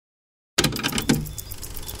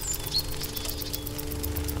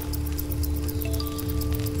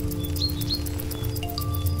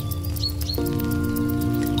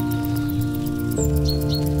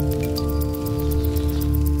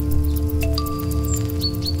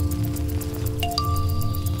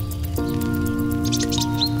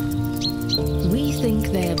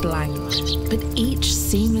But each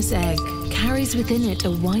seamless egg carries within it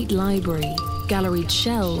a white library, galleried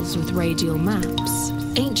shells with radial maps,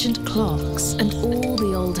 ancient clocks, and all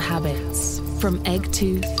the old habits, from egg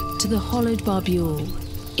tooth to the hollowed barbule.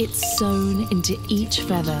 It's sewn into each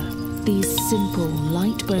feather, these simple,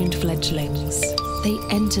 light-boned fledglings. They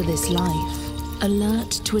enter this life,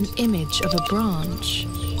 alert to an image of a branch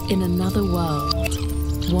in another world,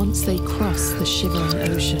 once they cross the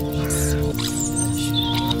shivering oceans.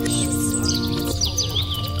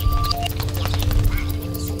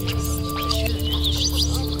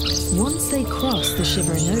 Once they cross the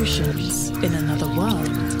shivering oceans in another world,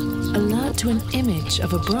 alert to an image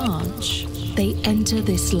of a branch, they enter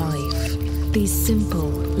this life, these simple,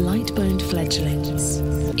 light-boned fledglings.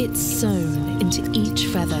 It's sewn into each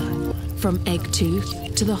feather, from egg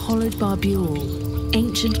tooth to the hollowed barbule,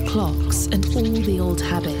 ancient clocks and all the old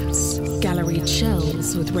habits, galleried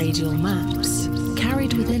shells with radial maps,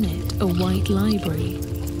 carried within it a white library,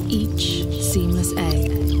 each seamless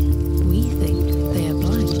egg